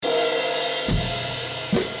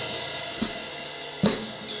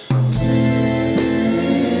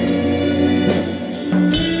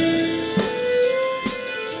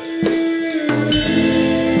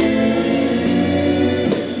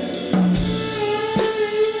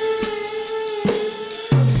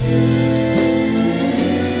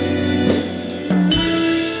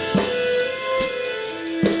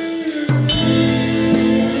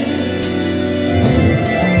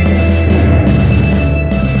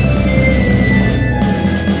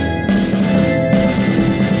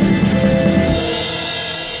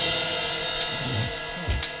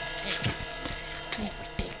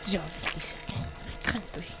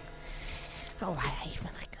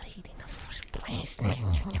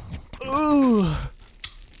Oh,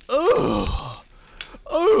 oh,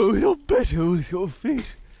 oh, you're better with your feet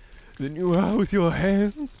than you are with your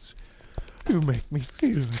hands. You make me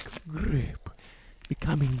feel like a grape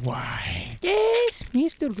becoming wine. Yes,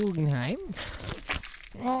 Mr. Guggenheim.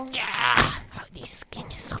 Oh, this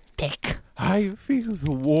skin is so thick. I feel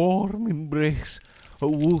the warm embrace a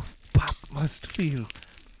wolf pup must feel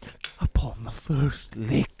upon the first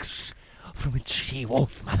licks from its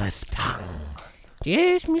she-wolf mother's tongue.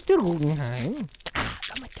 Yes, Mr. Guggenheim.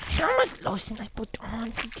 The helmet lotion I put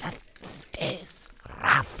on just stays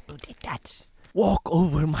rough to the touch. Walk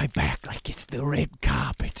over my back like it's the red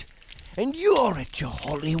carpet, and you're at your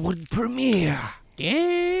Hollywood premiere.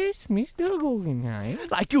 Yes, Mr. Guggenheim.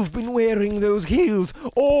 Like you've been wearing those heels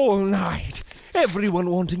all night.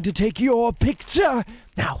 Everyone wanting to take your picture.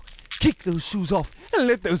 Now, kick those shoes off and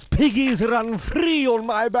let those piggies run free on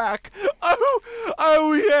my back.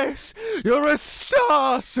 Oh yes, you're a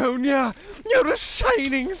star, Sonia. You're a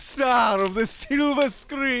shining star of the silver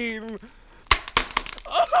screen.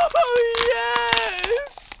 Oh,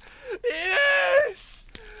 yes! Yes!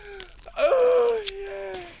 Oh,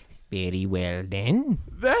 yes! Very well, then.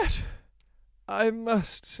 That, I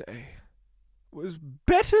must say, was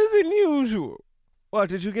better than usual. What,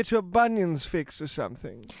 did you get your bunions fixed or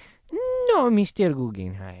something? No, Mr.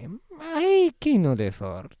 Guggenheim. I cannot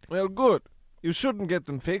afford. Well, good. You shouldn't get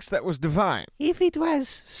them fixed. That was divine. If it was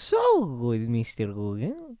so good, Mr.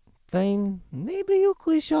 Guggen, then maybe you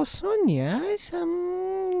could show Sonia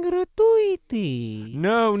some gratuity.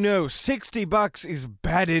 No, $60 is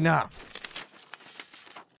bad enough.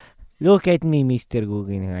 Look at me, Mr.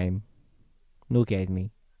 Guggenheim. Look at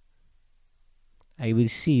me. I will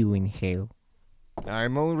see you in hell.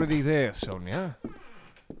 I'm already there, Sonia.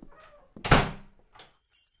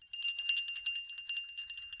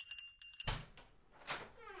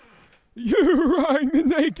 You rang the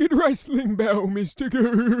naked wrestling bell, Mr.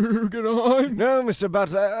 Guggenheim. No, Mr.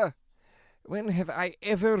 Butler. When have I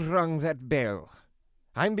ever rung that bell?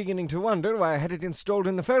 I'm beginning to wonder why I had it installed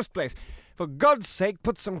in the first place. For God's sake,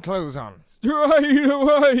 put some clothes on. Straight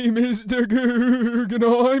away, Mr.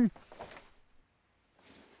 Guggenheim.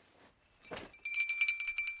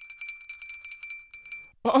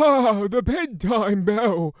 Ah, the bedtime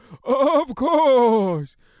bell. Of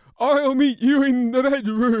course. I'll meet you in the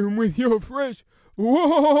bedroom with your fresh,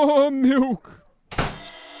 warm milk.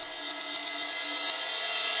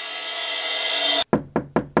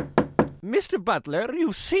 Mr. Butler,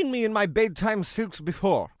 you've seen me in my bedtime silks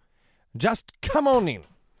before. Just come on in.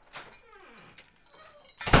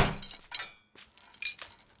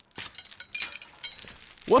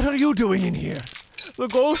 What are you doing in here? The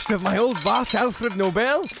ghost of my old boss, Alfred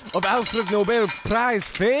Nobel, of Alfred Nobel Prize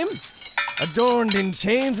fame? Adorned in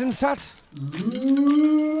chains and such? Ooh,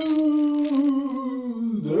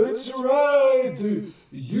 that's right.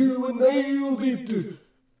 You nailed it.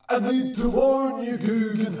 I need to warn you,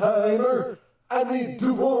 Guggenheimer. I need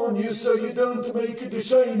to warn you so you don't make the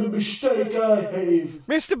same mistake I have.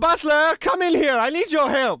 Mr. Butler, come in here. I need your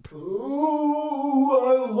help. Oh,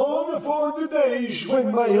 I long for the days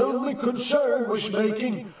when my only concern was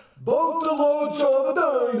making boatloads of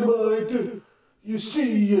dynamite. You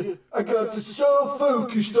see, I got so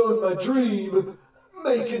focused on my dream,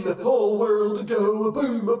 making the whole world go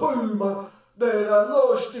boom, boom, that I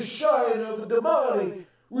lost the sight of the money,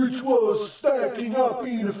 which was stacking up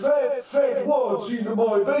in fat wads in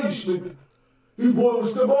my basement. It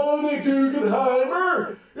was the money,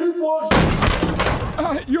 Guggenheimer. It was...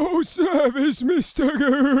 At your service, Mr.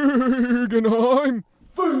 Guggenheim.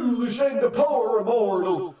 Foolish and the poor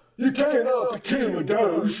mortal. You cannot kill a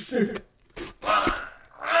ghost.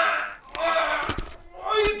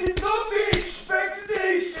 I did not expect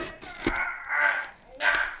this.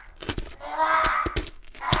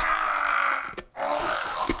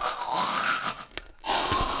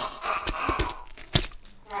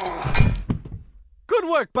 Good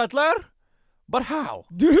work, Butler. But how?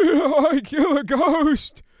 Did I kill a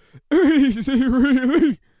ghost? Easy,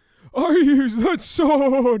 really. I used that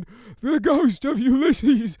sword, the ghost of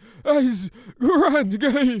Ulysses, as Grant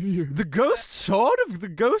gave you. The ghost sword of the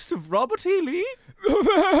ghost of Robert E. Lee?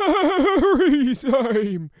 The very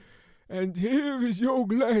same. And here is your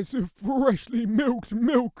glass of freshly milked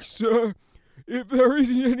milk, sir. If there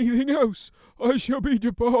isn't anything else, I shall be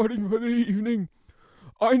departing for the evening.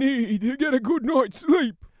 I need to get a good night's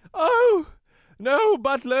sleep. Oh, no,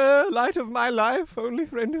 Butler, light of my life, only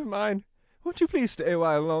friend of mine. Won't you please stay a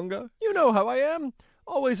while longer? You know how I am.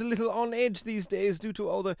 Always a little on edge these days due to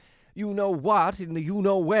all the you-know-what in the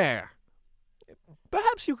you-know-where.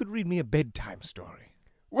 Perhaps you could read me a bedtime story.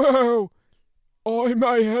 Well, I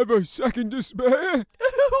may have a second to spare.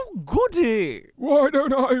 Oh, goody! Why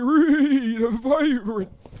don't I read a favourite?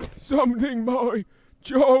 Something by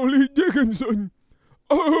Charlie Dickinson.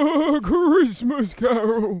 A Christmas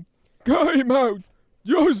Carol. Came out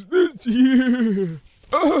just this year.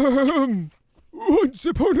 Once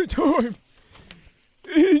upon a time,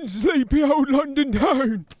 in sleepy old London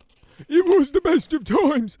town, it was the best of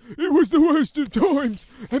times, it was the worst of times,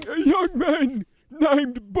 and a young man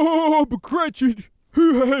named Bob Cratchit,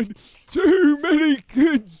 who had too many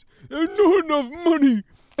kids and not enough money,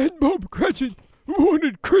 and Bob Cratchit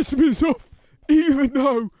wanted Christmas off, even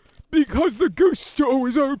though, because the goose store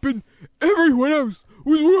was open, everyone else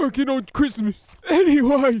was working on Christmas.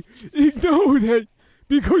 Anyway, ignore that,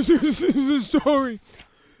 because this is the story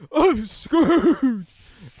of Scrooge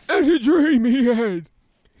and a dream he had.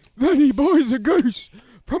 Then he buys a goose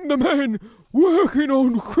from the man working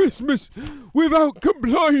on Christmas without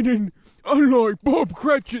complaining, unlike Bob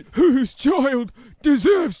Cratchit, whose child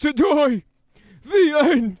deserves to die. The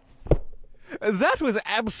end. That was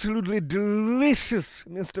absolutely delicious,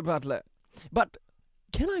 Mr. Butler. But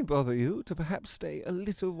can I bother you to perhaps stay a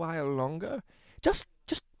little while longer? Just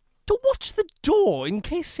to watch the door in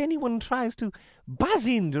case anyone tries to buzz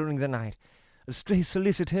in during the night. A stray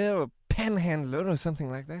solicitor, a panhandler, or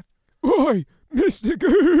something like that. Why, Mr.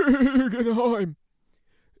 Guggenheim,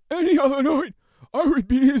 any other night I would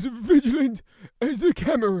be as vigilant as the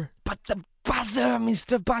camera. But the buzzer,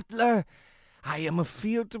 Mr. Butler! I am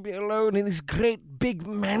afeard to be alone in this great big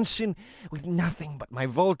mansion with nothing but my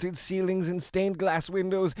vaulted ceilings and stained glass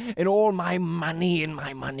windows and all my money in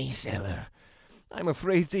my money cellar. I'm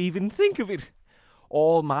afraid to even think of it.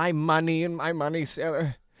 All my money in my money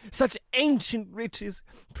cellar. Such ancient riches,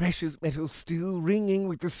 precious metals still ringing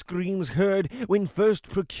with the screams heard when first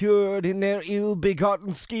procured in their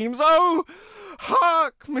ill-begotten schemes. Oh,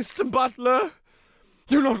 hark, Mr. Butler!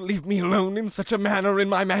 Do not leave me alone in such a manner in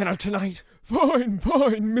my manor tonight. Fine,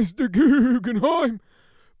 Mr. Guggenheim.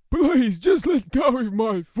 Please just let go of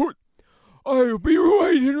my foot. I'll be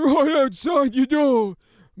waiting right outside your door.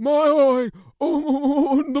 My eye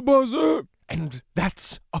on the buzzer. And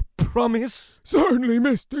that's a promise? Certainly,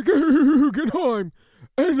 Mr. Guggenheim.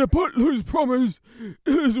 And the butler's promise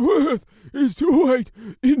is worth its weight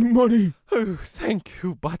in money. Oh, thank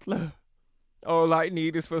you, Butler. All I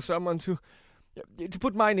need is for someone to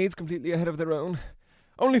put my needs completely ahead of their own.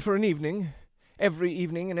 Only for an evening. Every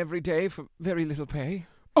evening and every day for very little pay.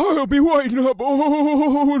 I'll be waiting up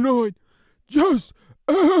all night. Just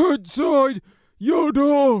outside your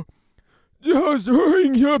door. Just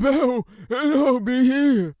ring your bell and I'll be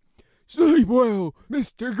here. Sleep well,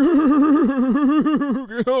 Mr.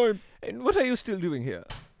 Guggenheim. And what are you still doing here?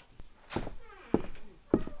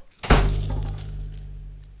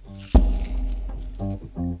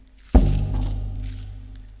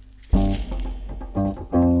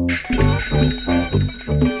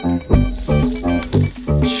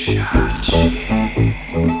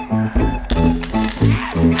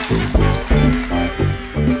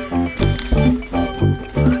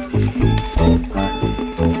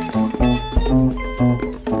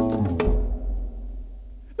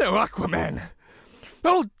 No, Aquaman!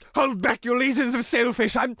 Hold back your legions of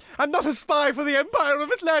sailfish! I'm not a spy for the Empire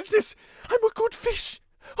of Atlantis! I'm a good fish!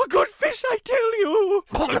 A good fish, I tell you!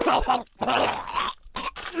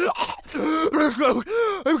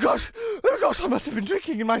 Oh gosh, I must have been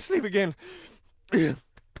drinking in my sleep again. Very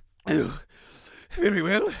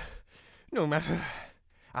well, no matter.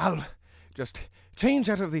 I'll just change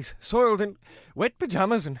out of these soiled and wet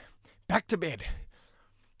pajamas and back to bed.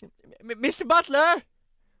 Mr. Butler!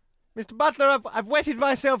 Mr. Butler, I've wetted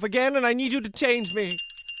myself again and I need you to change me.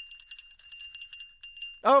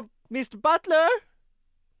 Oh, Mr. Butler?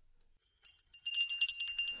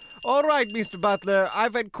 All right, Mr. Butler,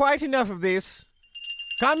 I've had quite enough of this.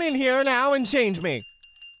 Come in here now and change me.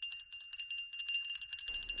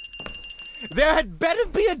 There had better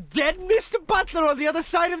be a dead Mr. Butler on the other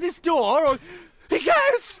side of this door, or...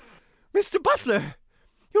 Yes! Mr. Butler,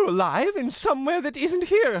 you're alive in somewhere that isn't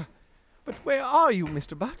here. But where are you,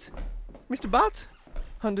 Mr. Butt? Mr. Butt?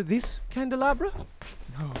 Under this candelabra?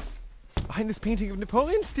 No. Behind this painting of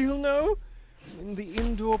Napoleon? Still no. In the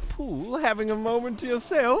indoor pool, having a moment to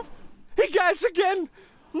yourself? Egads again!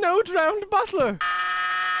 No drowned butler!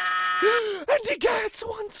 And egads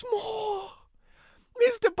once more!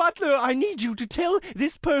 Mr. Butler, I need you to tell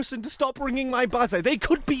this person to stop ringing my buzzer. They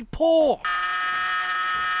could be poor.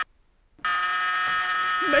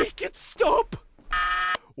 Make it stop!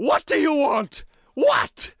 What do you want?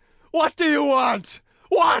 What? What do you want?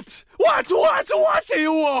 What do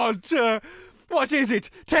you want? What is it?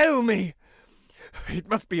 Tell me. It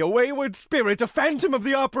must be a wayward spirit, a phantom of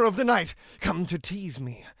the opera of the night, come to tease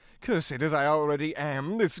me. Cursed as I already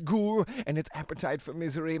am, this ghoul and its appetite for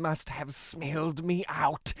misery must have smelled me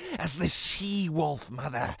out, as the she-wolf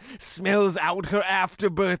mother smells out her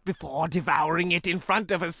afterbirth before devouring it in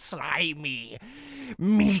front of her slimy,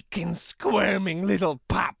 meek and squirming little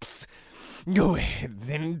pups. Go ahead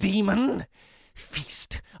then, demon.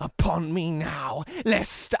 Feast upon me now,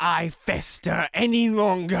 lest I fester any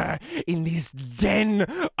longer in this den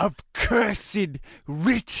of cursed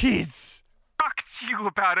riches. Talk to you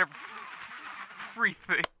about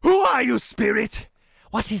everything. Who are you, spirit?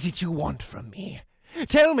 What is it you want from me?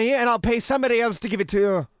 Tell me, and I'll pay somebody else to give it to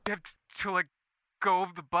you. You have to let go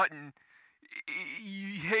of the button.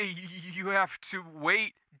 Hey, you have to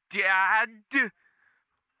wait, Dad.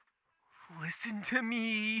 Listen to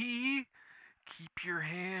me. Keep your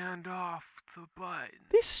hand off the button.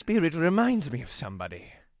 This spirit reminds me of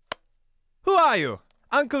somebody. Who are you?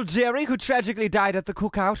 Uncle Jerry, who tragically died at the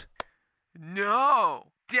cookout? No,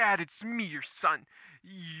 Dad, it's me, your son.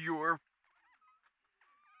 Your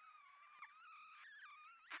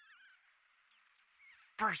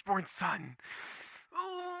firstborn son.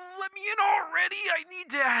 Let me in already. I need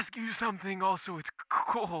to ask you something. Also, it's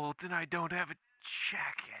cold and I don't have a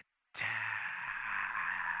jacket.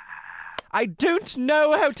 I don't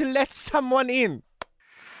know how to let someone in.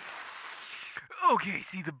 Okay,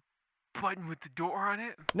 see the button with the door on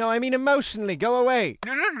it? No, I mean emotionally. Go away.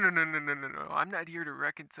 No. I'm not here to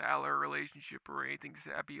reconcile our relationship or anything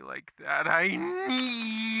sappy like that. I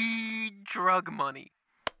need drug money.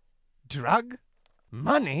 Drug?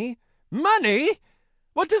 Money? Money?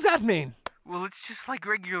 What does that mean? Well, it's just like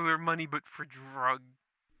regular money, but for drugs.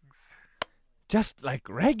 Just like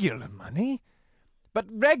regular money? But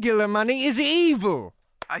regular money is evil.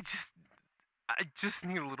 I just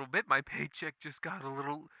need a little bit. My paycheck just got a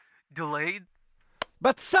little delayed.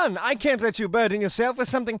 But son, I can't let you burden yourself with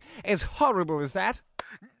something as horrible as that.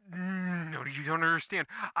 No, you don't understand.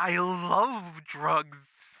 I love drugs.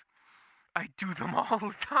 I do them all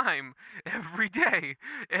the time, every day,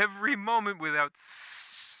 every moment without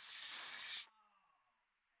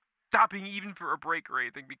stopping even for a break or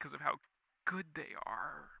anything because of how good they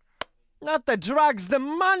are. Not the drugs, the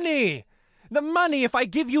money! The money, if I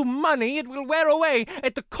give you money, it will wear away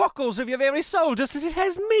at the cockles of your very soul, just as it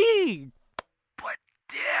has me! But,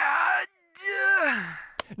 Dad...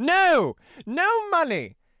 No! No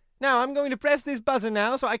money! Now, I'm going to press this buzzer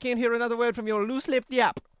now so I can't hear another word from your loose-lipped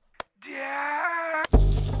yap. Dad...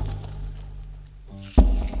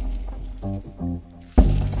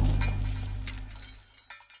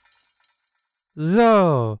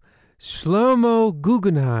 So, Shlomo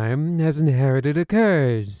Guggenheim has inherited a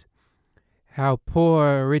curse. How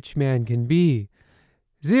poor a rich man can be.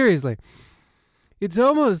 Seriously, it's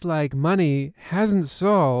almost like money hasn't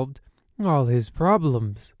solved all his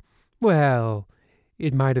problems. Well,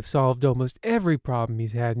 it might have solved almost every problem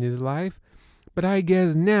he's had in his life, but I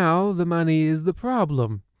guess now the money is the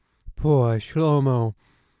problem. Poor Shlomo,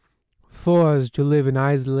 forced to live in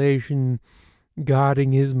isolation,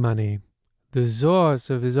 guarding his money, the source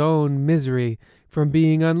of his own misery from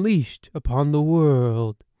being unleashed upon the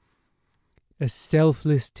world. A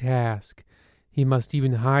selfless task. He must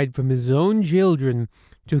even hide from his own children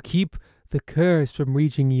to keep the curse from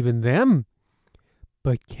reaching even them.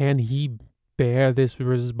 But can he bear this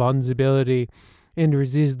responsibility and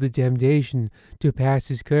resist the temptation to pass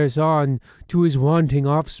his curse on to his wanting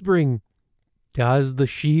offspring? Does the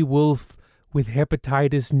she-wolf with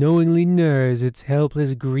hepatitis knowingly nurse its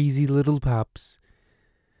helpless, greasy little pups?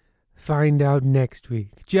 Find out next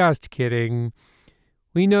week. Just kidding.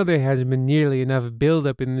 We know there hasn't been nearly enough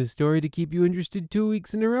build-up in this story to keep you interested 2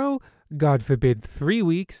 weeks in a row. God forbid 3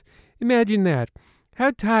 weeks. Imagine that.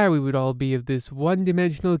 How tired we would all be of this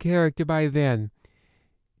one-dimensional character by then.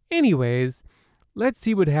 Anyways, let's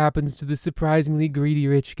see what happens to the surprisingly greedy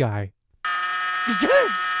rich guy. The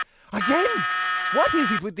goats! Again! What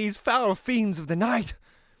is it with these foul fiends of the night?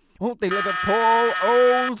 Won't they let a poor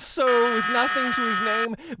old soul with nothing to his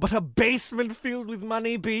name but a basement filled with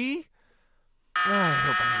money be? I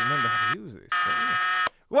hope I remember how to use this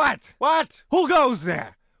thing. What? What? Who goes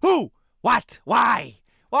there? Who? What? Why?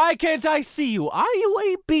 Why can't I see you? Are you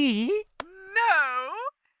a bee? No.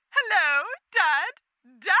 Hello, Dad.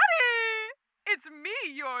 Daddy! It's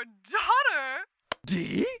me, your daughter.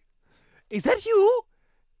 Dee? Is that you?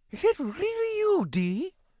 Is it really you,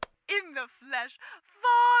 Dee? In the flesh.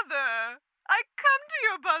 Father! I come to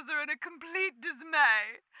your buzzer in a complete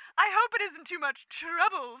dismay. I hope it isn't too much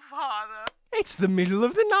trouble, Father. It's the middle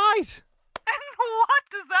of the night. And What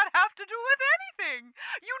does that have to do with anything?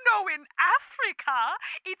 You know, in Africa,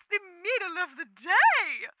 it's the middle of the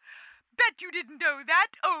day. Bet you didn't know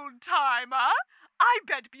that, old-timer. I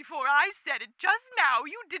bet before I said it just now,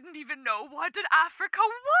 you didn't even know what an Africa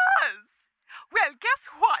was. Well, guess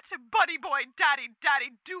what, buddy boy daddy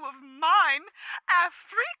do of mine?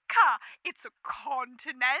 Africa. It's a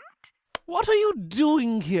continent. What are you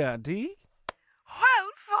doing here, Dee?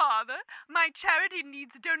 Well, Father, my charity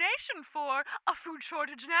needs a donation for a food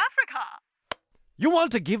shortage in Africa. You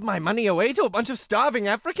want to give my money away to a bunch of starving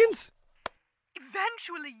Africans?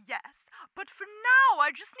 Eventually, yes. But for now,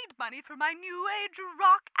 I just need money for my new age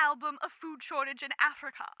rock album, A Food Shortage in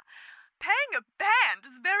Africa. Paying a band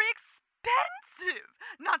is very expensive.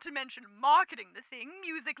 Not to mention marketing the thing,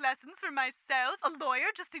 music lessons for myself, a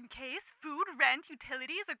lawyer just in case, food, rent,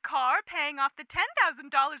 utilities, a car, paying off the $10,000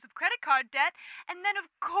 of credit card debt, and then, of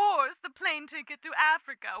course, the plane ticket to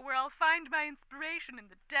Africa, where I'll find my inspiration in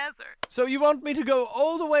the desert. So you want me to go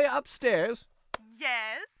all the way upstairs?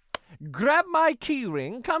 Yes? Grab my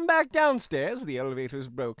keyring, come back downstairs, the elevator's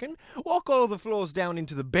broken, walk all the floors down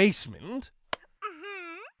into the basement,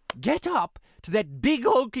 get up to that big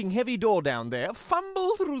hulking heavy door down there,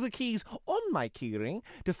 fumble through the keys on my keyring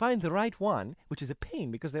to find the right one, which is a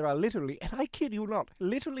pain because there are literally, and I kid you not,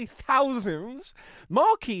 literally thousands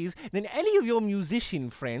more keys than any of your musician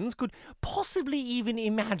friends could possibly even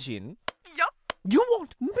imagine. Yup. You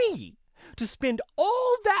want me to spend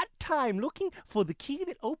all that time looking for the key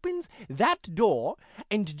that opens that door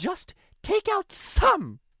and just take out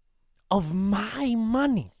some of my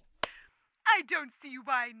money? I don't see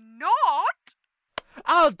why not.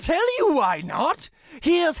 I'll tell you why not.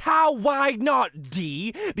 Here's how why not,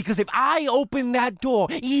 Dee. Because if I open that door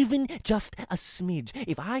even just a smidge,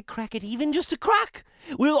 if I crack it even just a crack,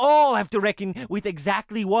 we'll all have to reckon with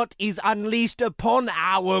exactly what is unleashed upon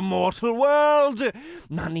our mortal world.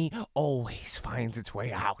 Money always finds its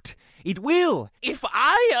way out. It will. If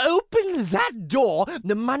I open that door,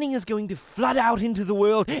 the money is going to flood out into the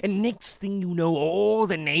world, and next thing you know, all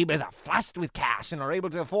the neighbors are flushed with cash and are able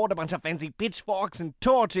to afford a bunch of fancy pitchforks and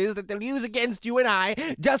torches that they'll use against you and I,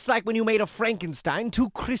 just like when you made a Frankenstein 2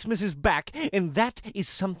 Christmases back, and that is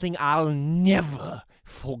something I'll never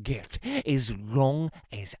forget as long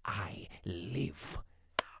as I live.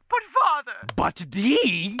 But Father. But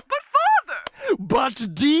Dee! But Father.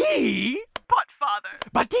 But Dee! But Father.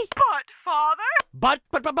 But Dee! But Father.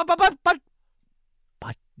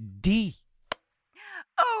 But Dee!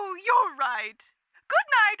 Oh, you're right. Good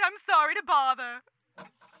night. I'm sorry to bother.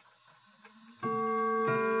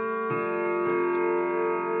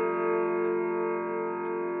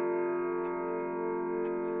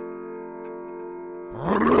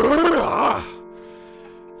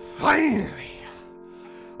 Finally,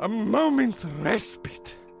 a moment's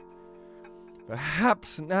respite.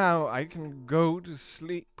 Perhaps now I can go to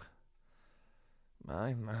sleep.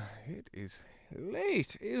 My, it is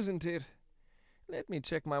late, isn't it? Let me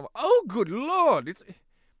check my... Oh, good Lord!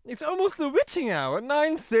 It's almost the witching hour,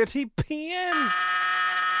 9:30 p.m.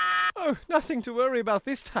 Oh, nothing to worry about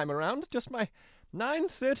this time around. Just my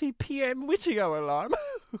 9:30 p.m. witching hour alarm.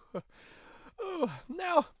 Oh,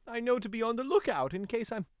 now I know to be on the lookout in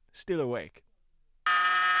case I'm still awake.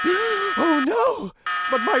 Oh no!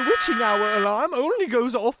 But my witching hour alarm only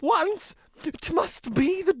goes off once. It must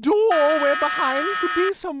be the door where behind could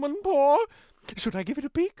be someone poor. Should I give it a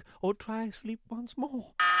peek or try sleep once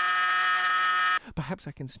more? Perhaps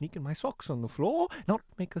I can sneak in my socks on the floor, not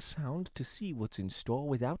make a sound to see what's in store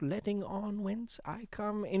without letting on whence I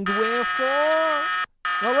come and wherefore.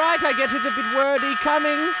 All right, I get it a bit wordy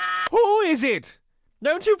coming. Who is it?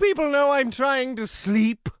 Don't you people know I'm trying to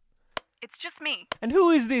sleep? It's just me. And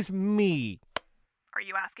who is this me? Are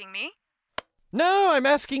you asking me? No, I'm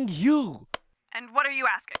asking you. And what are you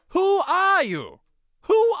asking? Who are you?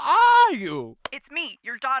 Who are you? It's me,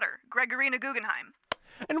 your daughter, Gregorina Guggenheim.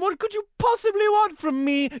 And what could you possibly want from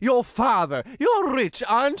me, your father? You're rich,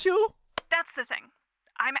 aren't you? That's the thing.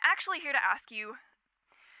 I'm actually here to ask you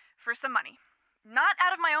for some money. Not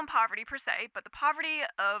out of my own poverty per se, but the poverty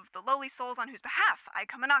of the lowly souls on whose behalf I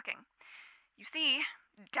come a-knocking. You see,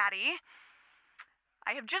 Daddy,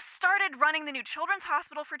 I have just started running the new Children's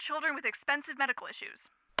Hospital for children with expensive medical issues.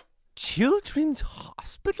 Children's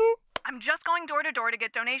Hospital? I'm just going door to door to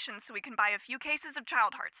get donations so we can buy a few cases of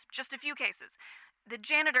child hearts. Just a few cases. The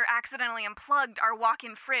janitor accidentally unplugged our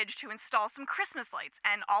walk-in fridge to install some Christmas lights,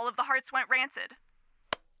 and all of the hearts went rancid.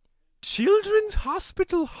 Children's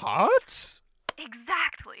Hospital hearts?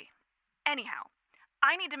 Exactly. Anyhow,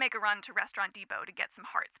 I need to make a run to Restaurant Depot to get some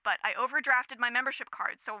hearts, but I overdrafted my membership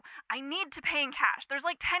card, so I need to pay in cash. There's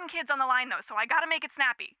like 10 kids on the line, though, so I gotta make it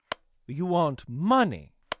snappy. You want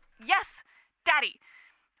money? Yes, Daddy.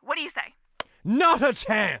 What do you say? Not a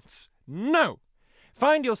chance! No!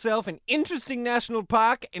 Find yourself an interesting national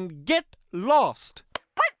park and get lost.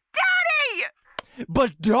 But Daddy!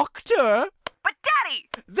 But Doctor... But Daddy!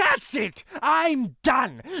 That's it! I'm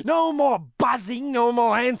done! No more buzzing, no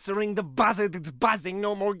more answering the buzzer that's buzzing,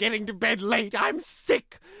 no more getting to bed late. I'm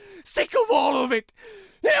sick! Sick of all of it!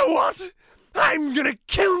 You know what? I'm gonna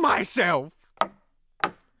kill myself!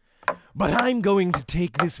 But I'm going to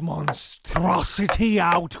take this monstrosity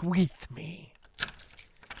out with me.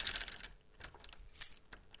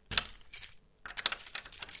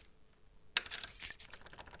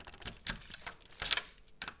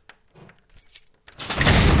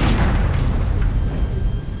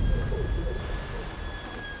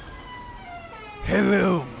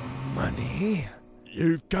 Hello, money.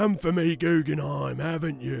 You've come for me, Guggenheim,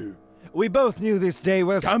 haven't you? We both knew this day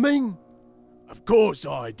was Coming? Of course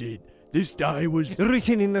I did. This day was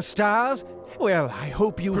written in the stars. Well, I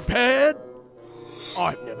hope you prepared.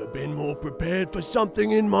 I've never been more prepared for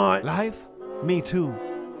something in my life. Me too.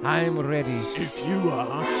 I'm ready. If you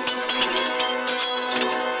are.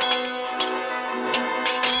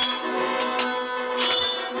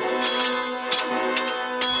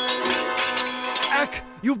 Ack,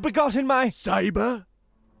 you've begotten my Saber?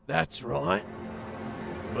 That's right.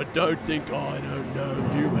 But don't think I don't know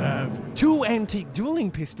you have 2 antique dueling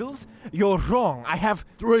pistols. You're wrong. I have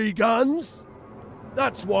 3 guns.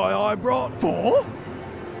 That's why I brought 4.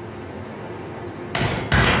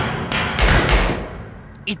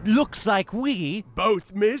 It looks like we...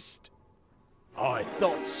 Both missed? I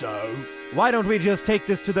thought so. Why don't we just take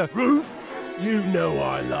this to the Roof? You know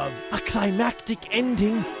I love a climactic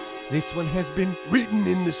ending? This one has been written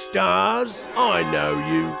in the stars. I know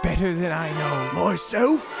you. better than I know.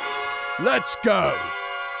 Myself? Let's go.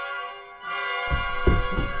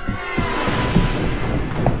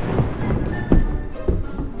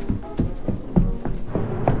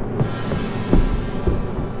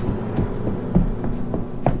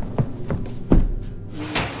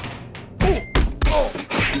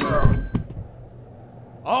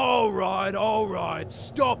 All right,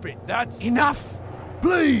 stop it. That's Enough!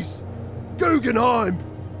 Please! Guggenheim!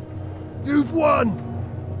 You've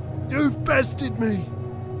won! You've bested me!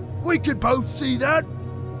 We could both see that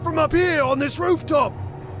from up here on this rooftop!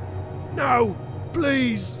 Now,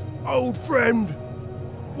 please, old friend,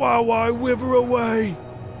 while I wither away,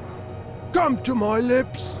 come to my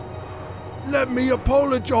lips. Let me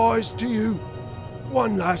apologize to you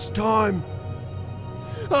one last time.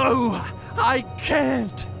 Oh, I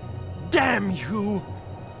can't! Damn you!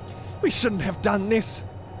 We shouldn't have done this.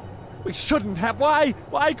 We shouldn't have. Why?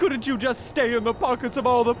 Why couldn't you just stay in the pockets of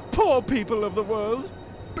all the poor people of the world?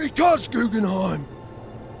 Because, Guggenheim,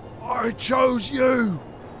 I chose you,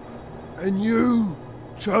 and you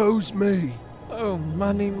chose me. Oh,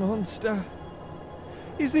 money monster.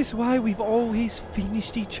 Is this why we've always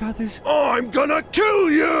finished each other's... I'm gonna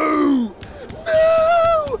kill you!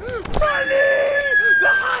 No! Money! The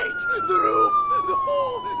height! The roof! The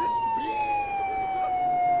fall! The speed!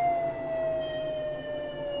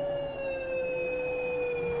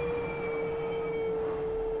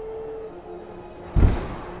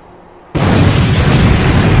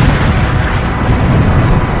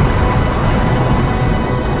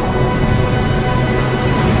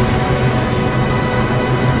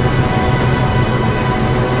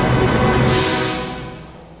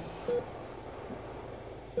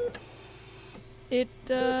 It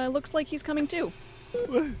looks like he's coming too.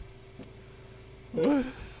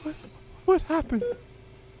 What happened?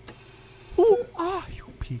 Who are you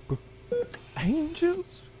people?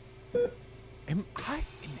 Angels? Am I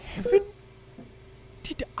in heaven?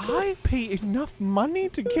 Did I pay enough money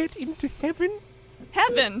to get into heaven?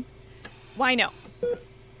 Heaven? Why no.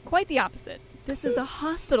 Quite the opposite. This is a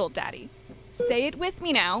hospital, Daddy. Say it with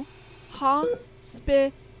me now.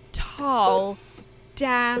 Hospital,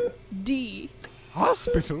 Daddy.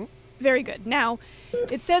 Hospital? Very good. Now,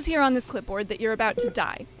 it says here on this clipboard that you're about to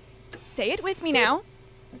die. Say it with me now.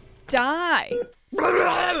 Die.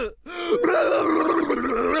 Dear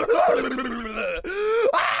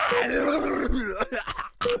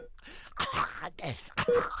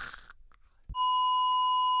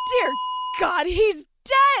God, he's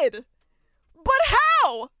dead! But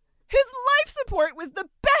how? His life support was the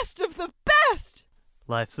best of the best!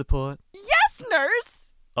 Life support? Yes, nurse!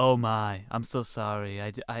 Oh my, I'm so sorry.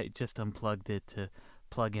 I just unplugged it to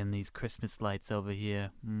plug in these Christmas lights over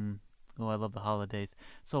here. Oh, I love the holidays.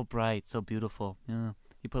 So bright, so beautiful. You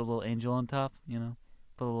put a little angel on top,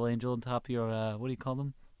 Put a little angel on top of your, what do you call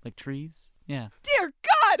them? Like trees? Yeah. Dear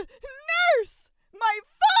God! Nurse! My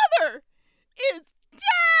father!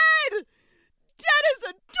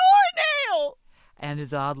 And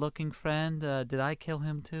his odd-looking friend, did I kill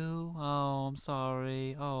him too? Oh, I'm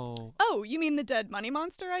sorry. Oh. Oh, you mean the dead money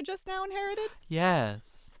monster I just now inherited?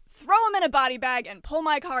 Yes. Throw him in a body bag and pull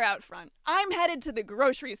my car out front. I'm headed to the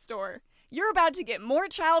grocery store. You're about to get more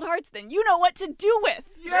child hearts than you know what to do with.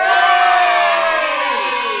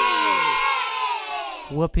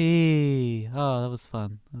 Whoopee. Oh, that was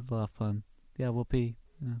fun. That was a lot of fun. Yeah, whoopee.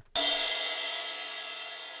 Yeah.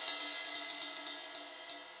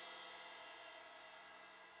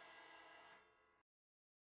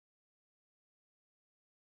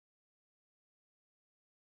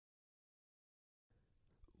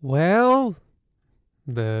 Well,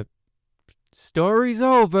 the story's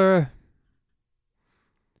over.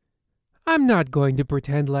 I'm not going to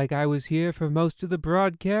pretend like I was here for most of the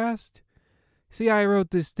broadcast. See, I wrote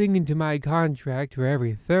this thing into my contract where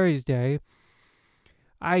every Thursday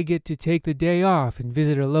I get to take the day off and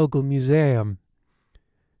visit a local museum.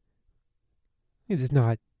 It is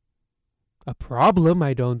not a problem,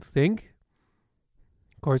 I don't think.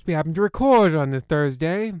 Of course, we happen to record on the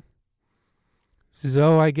Thursday.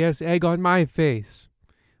 So I guess egg on my face.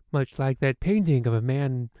 Much like that painting of a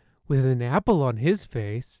man with an apple on his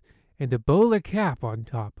face and a bowler cap on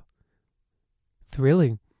top.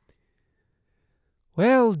 Thrilling.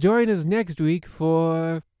 Well, join us next week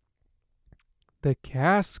for The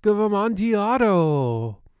Cask of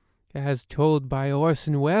Amontillado, as told by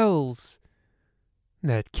Orson Welles.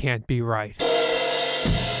 That can't be right.